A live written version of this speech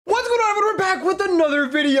we're back with another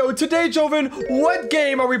video. Today, Joven, what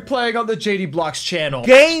game are we playing on the JD Blocks channel?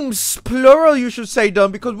 Games, plural, you should say,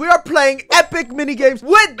 dumb, because we are playing epic minigames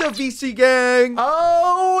with the VC gang.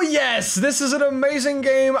 Oh, yes. This is an amazing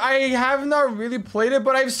game. I have not really played it,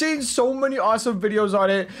 but I've seen so many awesome videos on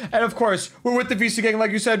it. And of course, we're with the VC gang,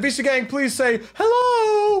 like you said. VC gang, please say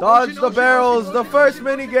hello. Dodge the barrels, the first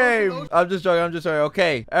minigame. I'm just joking, I'm just sorry.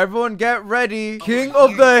 Okay, everyone get ready. King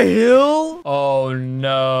of the Hill. Oh,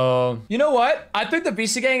 no. You know what? I think the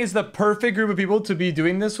VC gang is the perfect group of people to be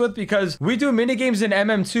doing this with because we do minigames in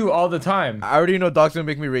MM2 all the time. I already know Dog's gonna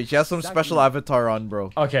make me rage. He has some special avatar on,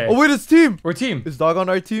 bro. Okay. Oh, wait, it's team. We're team. Is Dog on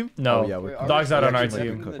our team? No. Oh, yeah, we're Dog's not on our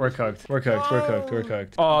team. We're cooked. We're cooked. We're cooked. We're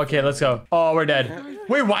cooked. Oh, okay. Let's go. Oh, we're dead.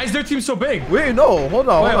 Wait, why is their team so big? Wait, no. Hold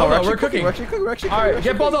on. Wait, hold on. We're cooking. cooking. We're actually cooking. We're actually All cooking. right,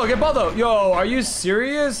 get Baldo. Get Baldo. Yo, are you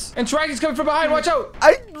serious? Interacting's coming from behind. Watch out.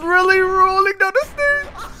 I'm really rolling down the stairs.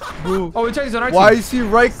 Bro. Oh, Interacting's on our team. Why is he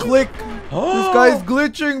right click? This guy's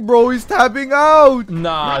glitching, bro. He's tabbing out.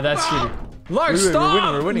 Nah, that's cheating. Lark,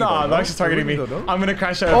 stop! We're winning, nah, though, Lark's just targeting me. though. I'm gonna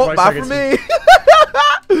crash out. Oh, bad for me.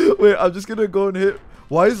 Wait, I'm just gonna go and hit.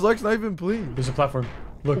 Why is Lark's not even playing? There's a platform.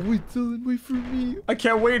 Look. Oh, wait, Dylan, wait for me. I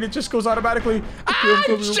can't wait. It just goes automatically. I'm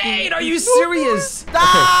coming, Jade, are you serious? Die!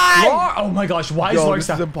 Okay. Oh my gosh, why is Yo, Lark this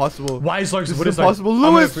is impossible. Why is Lark? This What is is Lark? impossible.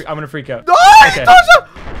 Lewis! I'm gonna freak out. Die! Okay. Tasha!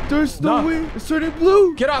 There's no way. It's turning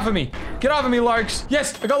blue. Get off of me. Get off of me, Larks.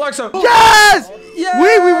 Yes, I got Larks out. Yes! Yeah!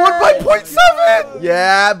 Wait, we won by 0.7.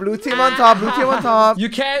 Yeah, blue team on top. Blue team on top. You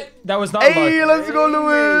can't. That was not Hey, Lark. let's go,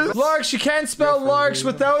 Lewis. Larks, you can't spell Larks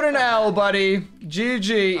without an L, buddy.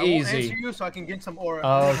 GG, easy. You so I can get some aura.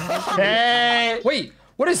 Okay. Wait,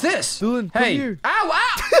 what is this? Dylan, come Hey. here. Ow,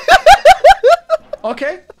 ow.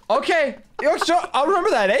 Okay. Okay. Yo, I'll remember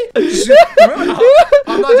that, eh? Remember,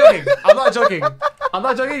 I'm not joking. I'm not joking. I'm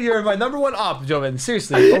not joking. You're my #1 op, Joven.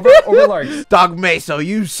 Seriously. Over Larks. Dog Meso,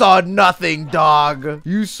 you saw nothing, dog.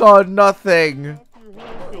 You saw nothing.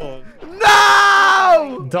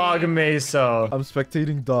 No! Dog Meso. I'm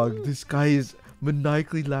spectating Dog. This guy is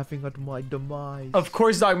maniacally laughing at my demise. Of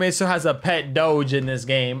course, Dog Meso has a pet Doge in this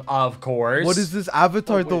game. Of course. What is this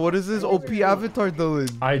avatar, though? What is this OP avatar, Dylan?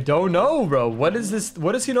 I don't know, bro. What is this?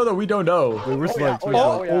 What does he know that we don't know? Wait, where's Larks? yeah.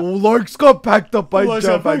 Oh, Larks got packed up by Larks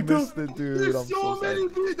Jeff. got I packed missed it, dude. I'm so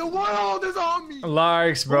sorry. The world is on me.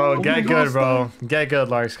 Larks, bro. Get good, bro. Get good,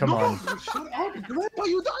 Larks. Come on. Shut up, Grandpa.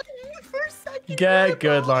 You died in the first second. Get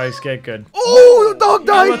good, Larks. Get good. Oh, Dog I'm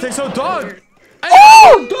died. gonna take so dog.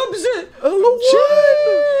 Oh! Dubs it. Hello,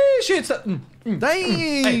 Shit.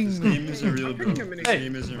 Dang. This game isn't real, bro. This Hey.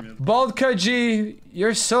 game isn't real. Baldka G,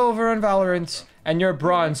 you're silver on Valorant, and you're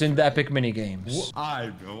bronze in the epic minigames.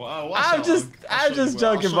 Alright, bro. Watch I'm out. just I'll show just you,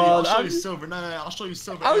 bro. joking, I'll Bald. show you I'm- silver. No, I'll show you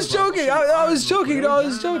silver. I was Bro, I'll joking. show you I was iron, bro. joking. No, I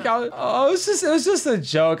was joking. It was just a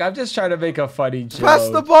joke. I'm just trying to make a funny joke. Pass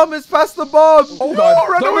the bomb. It's pass the bomb. Oh god.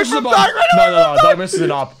 Run Dog away misses the from bomb. Dog. No. Dog misses an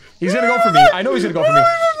op. He's gonna go for me. I know he's gonna go for me.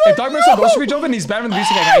 If Dog misses goes for me, Joven, he's better than the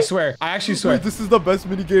VC gang. I swear. I actually swear. Wait, this is the best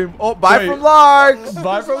minigame. Oh, bye Wait. from Larks.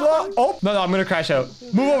 Bye from the. Oh no, I'm gonna crash out.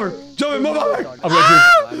 Move over, Joven. Move over. I'm gonna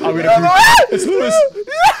puke. I'm gonna puke. It's Lewis.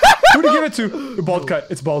 Who do you give it to? Bald cut.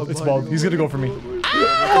 It's bald. It's bald. He's gonna go for me.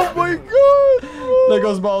 Oh my god. There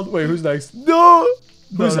goes bald. Wait, who's next? No.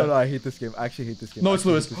 Who's that? No, I hate this game. I actually hate this game. No, it's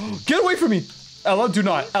Lewis. Get away from me. Ella, do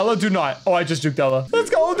not. Ella, do not. Oh, I just juked Ella. Let's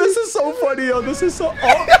go. This is so funny. Oh, this is so.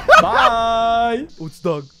 Oh, bye. Oh, it's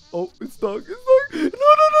Dog. Oh, it's Dog. It's Dog.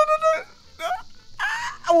 No.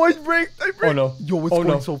 Oh, I braked. Oh no. Yo, it's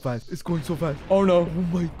going so fast. It's going so fast. Oh no. Oh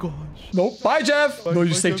my gosh. Nope. Bye, Jeff. No, you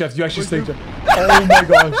bye, stake, Jeff. You actually Bye, stake, Jeff. Oh my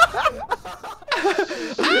gosh.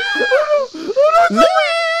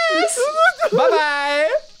 Lewis. Bye bye.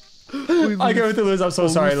 Wait, I give it to Lewis. I'm so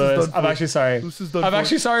sorry, Lewis is Lewis. done I'm for. actually sorry. Lewis is done I'm for.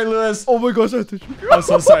 actually sorry, Lewis. Oh my gosh, I touched you. I'm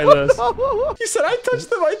so sorry, Lewis. He said I touched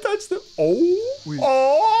him. I touched him. Oh. Wait.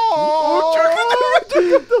 Oh.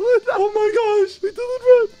 Oh my gosh.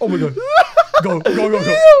 Oh my god. Go.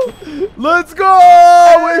 Let's go.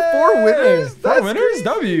 Wait, 4 winners. Four winners?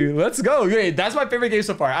 W. Let's go. Wait, that's my favorite game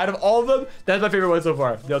so far. Out of all of them, that's my favorite one so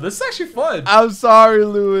far. Yo, this is actually fun. I'm sorry,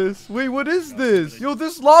 Lewis. Wait, what is this? Yo,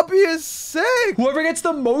 this lobby is sick. Whoever gets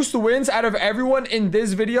the most wins out of everyone in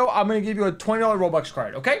this video, I'm going to give you a $20 Robux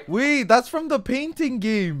card, okay? Wait, that's from the painting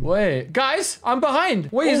game. Wait, guys, I'm behind.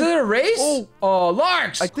 Wait, is it a race? Oh,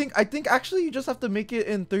 Larks. I think actually you just have to make it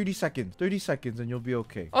in 30 seconds. 30 seconds and you'll be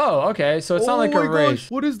okay. Oh, okay. So it's not like Oh a my race.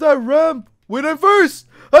 gosh, what is that ramp? Wait, I'm first.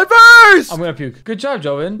 I'm first. I'm going to puke. Good job,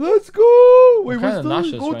 Joven. Let's go. Wait, I'm where's kinda Dylan?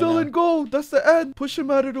 nauseous Go, right Dylan, now. go. That's the end. Push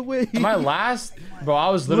him out of the way. Am I last? Bro, I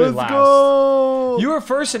was literally Let's last. go. You were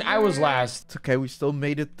first and I was last. It's okay. We still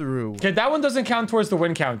made it through. Okay, that one doesn't count towards the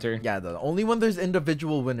win counter. Yeah, only when there's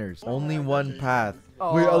individual winners. Only one path.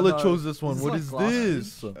 Oh, Wait, Allah no. chose this one. This is What like is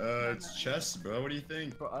glasses. this? It's chess, bro. What do you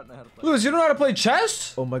think? Bro, I don't know how to play. Lewis, you don't know how to play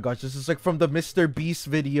chess? Oh my gosh, this is like from the Mr. Beast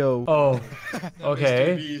video. Oh, Mr.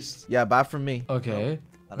 okay. Beast. Yeah, bad for me. Okay.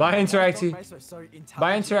 Bye, Interacty.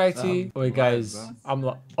 Bye, Interacty. Wait, guys. I'm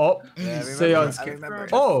oh. Stay on.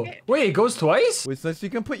 Oh, wait, it goes twice? Wait, since you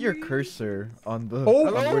can put your cursor on the Oh.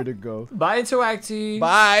 on where to go. Bye, Interacty.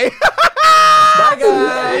 Bye. Bye,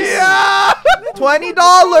 guys. Yeah.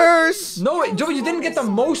 $20. No, wait, Joe, you didn't get the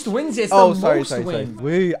most wins. It's Oh, the sorry. most wins.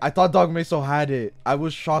 Wait, I thought Dog Meso had it. I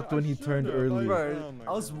was shocked when he turned early. Bro,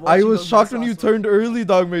 I was shocked when you turned early,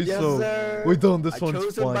 Dog Meso. Yes, sir. Wait, don't. This I one's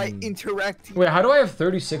chose it by funny. interacting. Wait, how do I have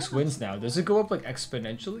 36 wins now? Does it go up like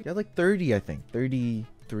exponentially? Yeah, like 30, I think.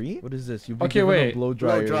 33? What is this? You've been Okay, given wait. a blow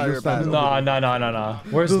dryer. dryer You'll stand battle. over No.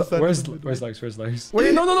 Where's Don't stand where's in the where's Lex? Where's Lex?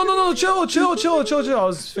 Wait, no. Chill. I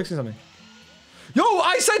was fixing something. Yo,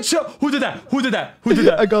 I said chill. Who did that?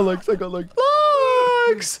 I got legs.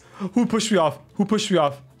 Lex. Who pushed me off?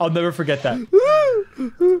 I'll never forget that.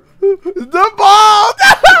 The ball!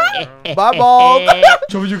 My ball!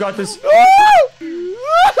 Joven, you got this. I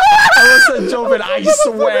said Joven, I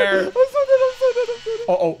swear.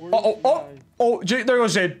 Oh, Jade, there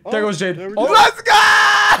goes Jade. Oh, Let's go!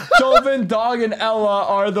 Joven, Dog, and Ella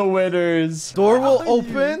are the winners. Door will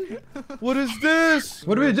open. What is this?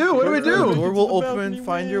 What do we do? Door will open.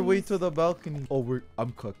 Find your way to the balcony. Oh,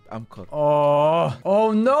 I'm cooked.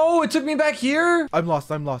 Oh no, it took me back here. I'm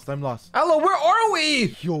lost. Ella, where are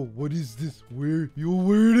we? Yo, what is this? Where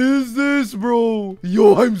is this, bro?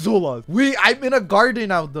 Yo, I'm so lost. Wait, I'm in a garden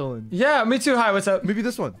now, Dylan. Yeah, me too. Hi, what's up? Maybe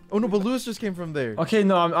this one. Oh no, but Lewis just came from there. Okay,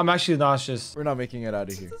 no, I'm actually nauseous. We're not making it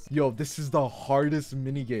out of here. Yo, this is the hardest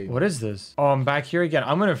mini game. What is this? Oh, I'm back here again.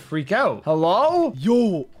 I'm gonna freak out. Hello?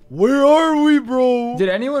 Yo, where are we, bro? Did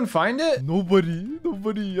anyone find it?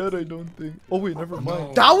 Nobody yet, I don't think. Oh wait, never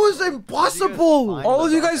mind. That was impossible. All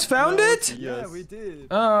of you guys found it? Yeah, we did.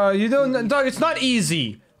 You don't, Dog, it's not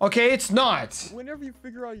easy. Okay, it's not. Whenever you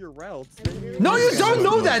figure out your routes. No, you don't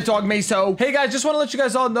know that, Dog Meso. Hey guys, just want to let you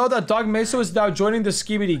guys all know that Dog Meso is now joining the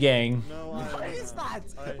Skibidi gang. What is that?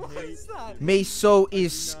 What is that? Meso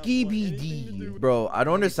is skibidi. Bro, I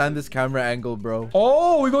don't understand this camera angle, bro.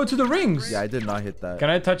 Oh, we go to the rings. Yeah, I did not hit that. Can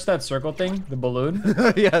I touch that circle thing? The balloon?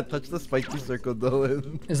 Yeah, touch the spiky circle,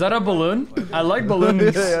 Dylan. Is that a balloon? I like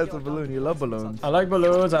balloons. Yeah, it's a balloon. You love balloons. I like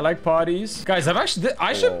balloons. I like parties. Guys, I'm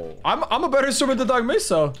a better swimmer than Dog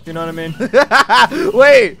Meso. You know what I mean?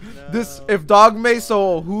 Wait, if Dog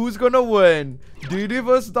Meso, who's gonna win? Didi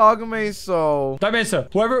vs Dog Meso. Dog Meso,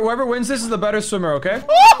 whoever wins this is the better swimmer, okay?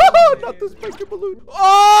 Oh, not the spiky balloon.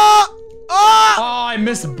 Oh! Oh! Oh, I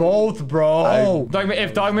missed both, bro.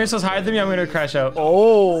 If Dog Meso's higher than me, I'm gonna crash out.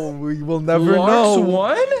 Oh, we will never Larks know.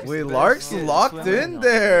 won? Wait, Lark's locked in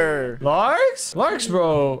there. Larks,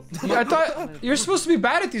 bro. I thought you're supposed to be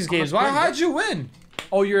bad at these games. How'd you win?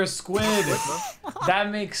 Oh, you're a squid.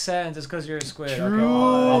 That makes sense. It's because you're a squid.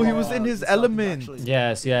 True. He was in his element.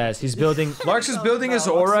 Yes. He's building. Larks is building his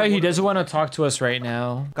aura. He doesn't want to talk to us right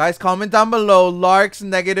now. Guys, comment down below. Lark's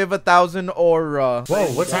 -1,000 aura. Whoa,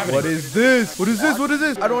 what's happening? What is this? What is this?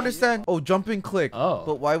 I don't understand. Oh, jump and click. Oh.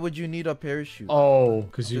 But why would you need a parachute? Oh,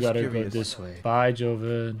 because you Just gotta curious. go this way. Bye,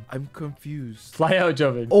 Joven. I'm confused. Fly out,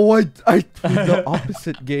 Joven. Oh, I played the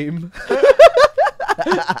opposite game.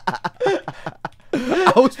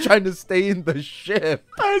 I was trying to stay in the ship.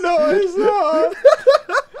 I know, I saw.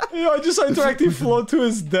 Yo, I just interacting float to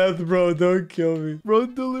his death, bro. Don't kill me.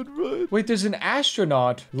 Run, Dylan, run. Wait, there's an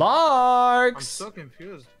astronaut. Larks! I'm so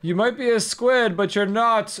confused. You might be a squid, but you're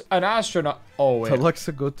not an astronaut. Oh, wait. Tell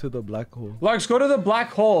Alexa go to the black hole. Larks, go to the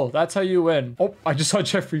black hole. That's how you win. Oh, I just saw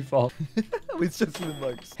Jeffrey fall. It's just with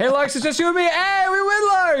Larks. Hey, Larks, it's just you and me. Hey, we win,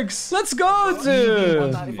 Larks. Let's go,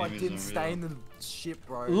 dude. If I didn't stay in the ship,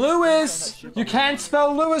 bro. Lewis, you can't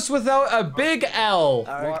spell Lewis without a big L.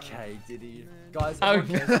 Okay, Diddy. Guys,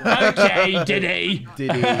 Okay, did he?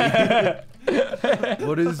 Did he?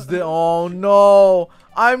 What is the? Oh no!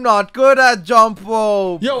 I'm not good at jump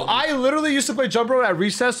rope. Yo, I literally used to play jump rope at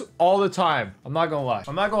recess all the time. I'm not gonna lie.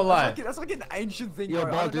 That's like an ancient thing, bro.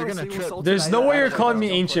 bro, you're gonna trip. There's no way you're calling me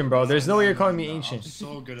ancient, bro. There's no way you're calling me ancient.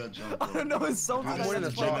 So good at jump. I don't know, it's so I'm winning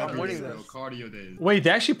this, bro. I'm winning this. Cardio days. Wait, they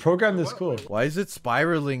actually programmed this cool. Why is it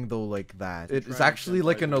spiraling though like that? It's actually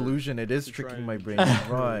like an illusion. It is tricking my brain.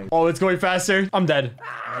 Right. Oh, it's going faster. I'm dead.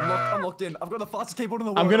 I'm locked in. I've got the fastest keyboard in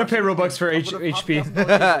the world. I'm gonna pay Robux for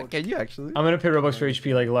HP. Can you actually? I'm gonna pay Robux for HP.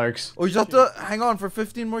 HP like Larks. Oh, you just have to hang on for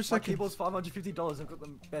 15 more My seconds. keyboard's $550. I've got the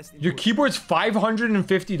best. Your input. keyboard's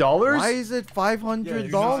 $550? Why is it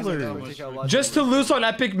 $500? Just to lose on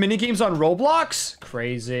epic minigames on Roblox?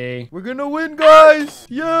 Crazy. We're gonna win, guys!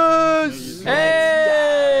 Yes!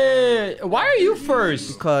 Hey! Why are you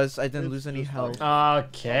first? Because I didn't lose any health.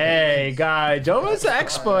 Okay, guy. Jovin's an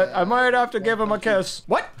expert. I might have to give him a kiss.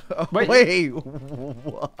 What? Wait. Wait.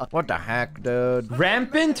 What the heck, dude?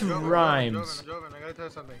 Rampant rhymes. Joven, I gotta tell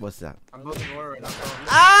you something. What's that? I'm building war right now.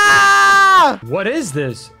 Ah! What is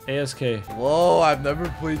this? ASK. Whoa, I've never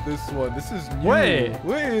played this one. This is new. Wait.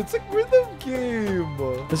 Wait, it's a rhythm game.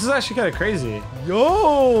 This is actually kind of crazy.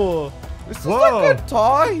 Yo! This is Whoa. like a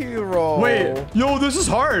Tar Hero. Wait, yo, this is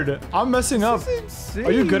hard. I'm messing up. This is insane.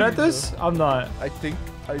 Are you good at this? I'm not. I think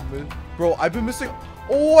I missed. Bro, I've been missing.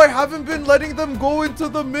 Oh, I haven't been letting them go into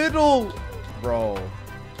the middle. Bro.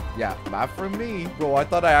 Yeah, not from me. Bro, I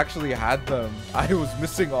thought I actually had them. I was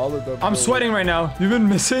missing all of them. I'm bro. sweating right now. You've been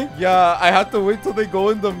missing? Yeah, I had to wait till they go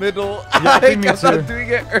in the middle. Yeah, I think me Because too. I'm doing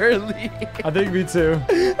it early. I think me too.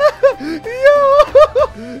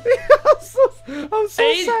 I'm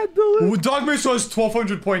so sad, Dylan. Dog Meso has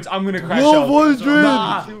 1,200 points. I'm gonna crash 1,200.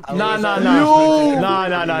 out. Nah. Yo.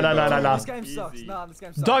 Nah. This game sucks. Nah, this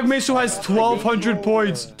game sucks. Dog Meso has 1,200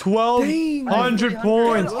 points. 1,200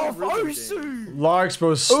 points. Off Osu! Larks,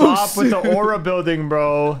 bro, stop with the aura building,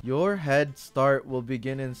 bro. Your head start will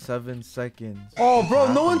begin in 7 seconds. Oh,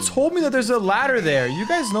 bro, no one told me that there's a ladder there. You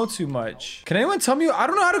guys know too much. Can anyone tell me? I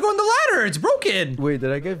don't know how to go on the ladder. It's broken. Wait,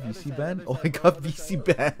 did I get VC banned? Oh, I got VC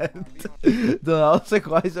banned. Then I was like,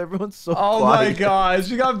 why is everyone so Oh quiet? my gosh,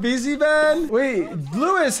 you got busy, man. Wait,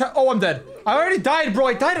 Lewis. Oh, I'm dead. I already died, bro.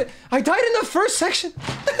 I died in the first section.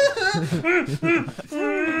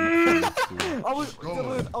 I was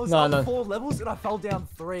No, up no. 4 levels and I fell down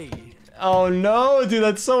 3. Oh no, dude,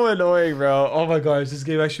 that's so annoying, bro. Oh my gosh, this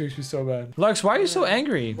game actually makes me so mad. Lux, why are you so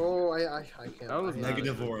angry? Oh, I can't. That was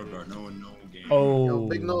negative aura, bro. No game. Oh. Yo,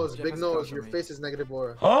 big nose, big nose. Your face is negative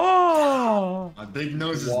aura. Oh. My big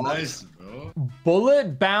nose is nice, bro.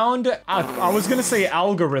 Bullet bound. I was gonna say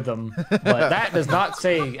algorithm, but that does not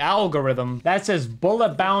say algorithm. That says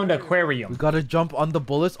bullet bound aquarium. We gotta jump on the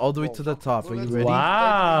bullets all the way to the top. Are you ready?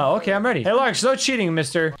 Wow. Okay, I'm ready. Hey, Lux, no cheating,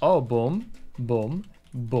 mister. Oh, boom, boom,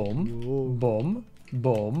 boom, boom,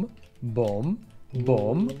 boom, boom,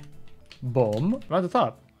 boom, boom. I'm at the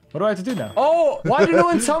top. What do I have to do now? Oh, why did no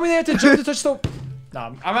one tell me they had to jump to touch the... No,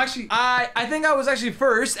 I'm actually... I think I was actually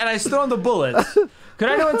first, and I stood on the bullets. Could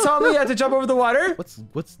anyone tell me I had to jump over the water?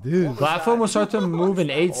 What's this? Platform will start to move in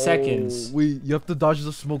 8 seconds. Wait, you have to dodge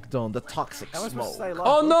the smoke dome, the toxic How am I supposed to stay smoke.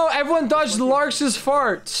 alive? Oh no, everyone dodged Larks'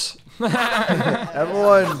 farts.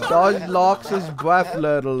 Everyone, dodge Lox's breath,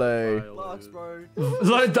 little Lux, bro.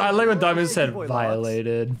 I like when Diamond said Boy, Larks.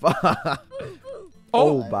 violated.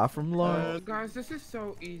 Oh, bathroom line. Guys, this is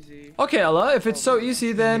so easy. Okay, Ella, if it's so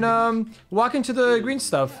easy, then walk into the green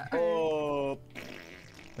stuff. Oh,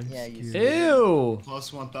 Yeah, Ew.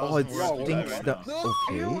 Plus 1,000. Oh, it aura. stinks.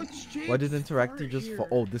 Ew, Okay. it's changed. Why did Interactive just fall?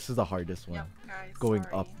 Oh, this is the hardest one. Guys, Going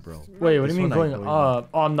sorry. up, bro. Wait, what do This you mean one I'm going going up?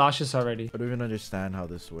 Oh, I'm nauseous already. I don't even understand how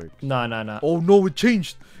this works. No. Oh no, it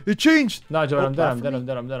changed. It changed. No, Joe, Oh, I'm dead. I'm bathroom?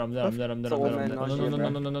 dead. I'm dead. I'm dead. I'm dead. I'm dead. I'm dead. I'm dead. I'm dead. Old No, man no, no, nausea. no, no,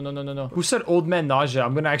 no, no, no, no. Who said old man nausea?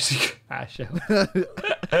 I'm gonna actually crash out.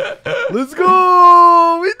 Let's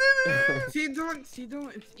go. We did it. See,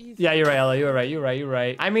 don't, it's easy. Yeah, you're right, Ella. You're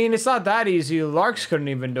right. I mean, it's not that easy. Larks couldn't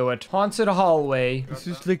even do it. Haunted hallway. This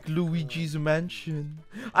is like Luigi's mansion.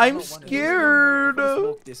 I'm scared.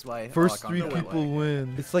 Smoke this way. First Oh, I 3 can't go that people way.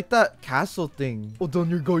 win. It's like that castle thing. Oh,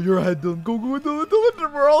 Dylan, go. Your head, Dylan. Go,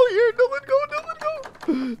 Dylan. We're all here. Dylan, go. Dylan,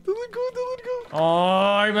 go.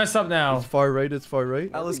 Oh, I messed up now. It's far right.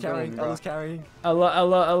 Ella's carrying.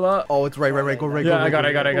 Ella. Oh, it's right. Go right. Yeah, go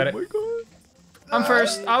I got it. Oh my God. I'm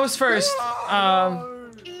first. I was first.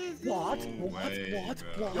 What? Way,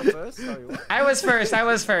 bro. You're first? Sorry, what? I was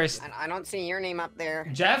first. I don't see your name up there.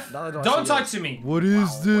 Jeff, No, I don't don't see talk to me. What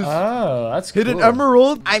is this? Oh, that's Hidden cool.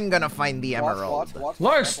 emerald? I'm gonna find the emerald.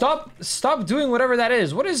 Lark, stop doing whatever that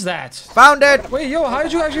is. What is that? Found it. Wait, yo, how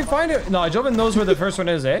did you actually find it? No, Joven knows where the first one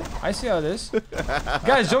is, eh? I see how it is.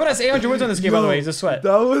 Guys, Joven has 800 wins on this game, by the way. He's a sweat.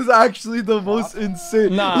 That was actually the most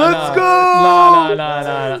insane. Nah, Let's nah. go.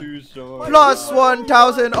 Nah. too short. Plus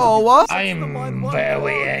 1,000. Oh, what? I am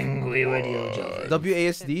very angry with you, Joven.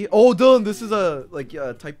 WASD. Oh, Dylan, this is a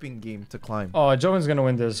typing game to climb. Oh, Joven's gonna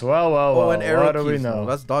win this. Well. Oh, an arrow What do we keys. know?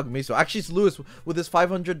 That's Dog Meso. Actually, it's Lewis with his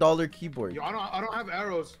 $500 keyboard. Yo, I don't have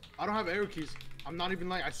arrows. I don't have arrow keys. I'm not even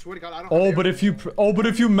lying. I swear to God, I don't. Oh, have but arrow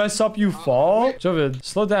if you mess up, you fall. Joven,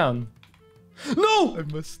 slow down. No! I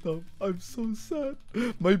messed up. I'm so sad.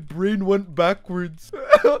 My brain went backwards.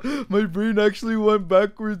 My brain actually went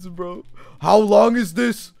backwards, bro. How long is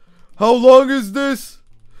this? How long is this?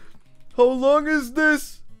 How long is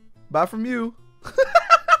this? Bye from you.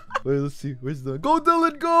 Wait, let's see. Where's the... Go,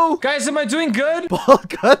 Dylan, go! Guys, am I doing good? Ball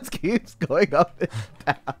cuts keeps going up and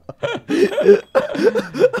down.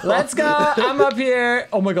 Let's go. I'm up here.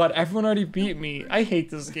 Oh my god, everyone already beat me. I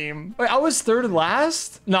hate this game. Wait, I was third and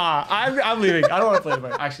last? Nah, I'm leaving. I don't want to play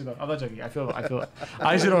anymore. Actually, no, I'm not joking. I feel it.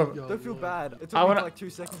 I actually don't. Don't feel bad. It took I me wanna- like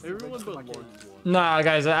 2 seconds. Everyone to but register my Lawrence game. won. Nah,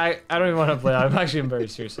 guys, I don't even want to play. I'm actually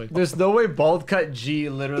embarrassed, seriously. There's no way bald cut G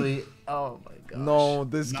literally. Oh my gosh. No,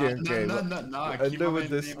 this game came. Nah. I live with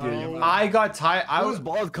this game. I got tied. I was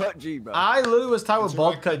bald cut G, bro. I literally was tied with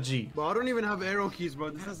bald cut G. Bro, I don't even have arrow keys, bro.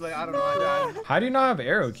 This is like, I don't know. How do you not have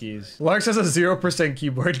arrow keys? Lux has a 0%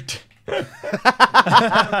 keyboard.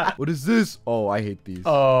 What is this? Oh, I hate these.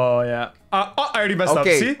 Oh yeah. I already messed up.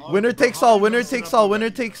 Okay, See? winner takes all. Winner takes all. Winner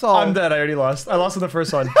takes all. I'm dead. I already lost. I lost on the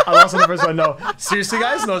first one. I lost on the first one. No, seriously,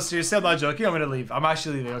 guys. No, seriously. I'm not joking. I'm gonna leave. I'm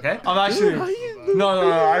actually leaving. Okay. I'm actually. I'm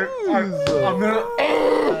gonna.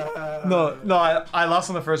 No. I lost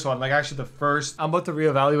on the first one. Like actually, the first. I'm about to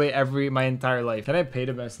reevaluate my entire life. Can I pay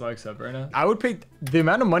the best Lux up right now? I would pay the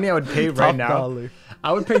amount of money I would pay right Top now. dollar.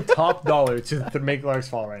 I would pay top dollar to make Lux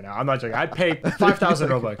fall right now. I'm not joking. I'd pay 5,000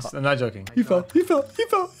 Robux. I'm not joking. He fell. Lux is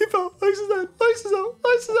dead. Lux is out.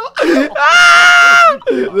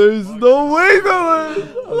 There's no way,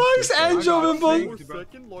 Dylan. Lux and Joven both. For a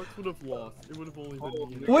second, Lawrence would have lost. It would have only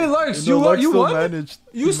been me. Wait, Lux, No, Lux you still won? managed.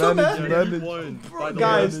 You He still managed, managed? he Yeah, you managed. won. By the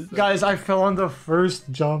Guys, I fell on the first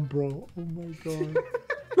jump, bro. Oh my god.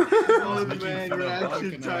 Oh man,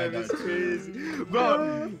 reaction time is crazy.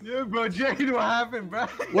 Bro, Jade, what happened, bro?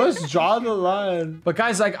 Let's draw the line. But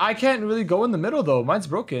guys, like, I can't really go in the middle though. Mine's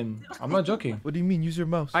broken. I'm not joking. What do you mean? Use your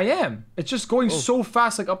mouse. I am. It's just going so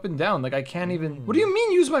fast, like up and down. Like I can't even. What do you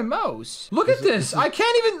mean use my mouse? Look at this. I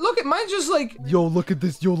can't even look at mine's just like. Yo, look at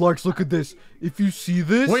this. Yo, Larks, look at this. If you see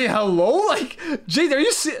this. Wait, hello? Like, Jade, are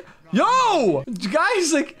you Yo,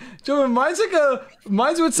 guys, like, Joe, mine's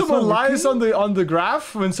when someone lies on the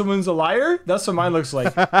graph when someone's a liar. That's what mine looks like.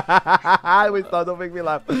 Wait, stop, don't make me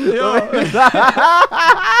laugh. Yo,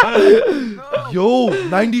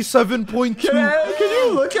 97.2. Can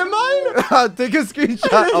you look at mine? Take a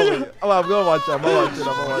screenshot. Oh, I'm gonna watch it. I'm gonna watch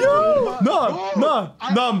it.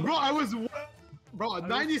 No. Bro, I was. Bro,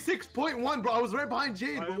 96.1, bro. I was right behind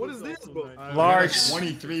Jade, bro. What is this, bro? Larks.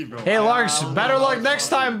 23, bro. Hey, Larks, better luck next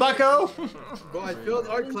time, bucko. Bro, I failed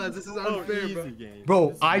art class. This is unfair,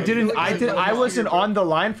 bro. Bro, I wasn't on the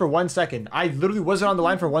line for 1 second. I literally wasn't on the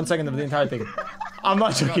line for 1 second of the entire thing. I'm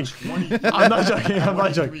not joking. I'm not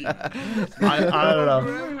joking. I don't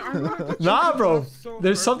know. Nah, bro.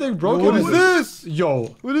 There's something broken. What is this?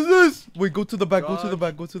 Yo. What is this? Wait, go to the back. Go to the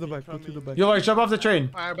back. Go to the back. Go to the back. Yo, Larks, jump off the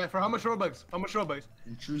train. Alright, but for how much Robux?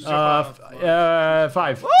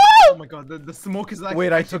 5. Oh my god, the smoke is like.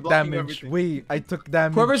 Wait, I actually took blocking damage. everything. Wait, I took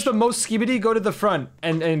damage. Whoever's the most skibidi, go to the front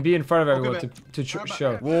and be in front of everyone to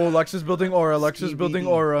show. Whoa, Lex is building aura. Lex is building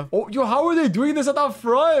aura. Oh, yo, how are they doing this at the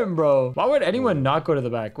front, bro? Why would anyone not go to the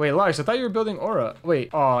back? Wait, Lars, I thought you were building aura. Wait,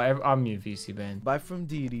 oh, I'm new VC band. Bye from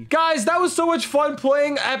Didi. Guys, that was so much fun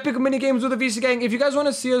playing epic mini games with the VC gang. If you guys want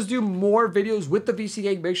to see us do more videos with the VC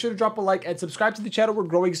gang, make sure to drop a like and subscribe to the channel. We're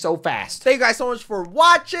growing so fast. Thank you guys so much for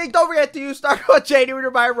watching. Don't forget to use Star Code JD when you're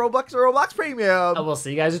buying Roblox or Roblox Premium. And we'll see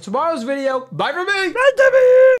you guys in tomorrow's video. Bye from me. Bye, Debbie.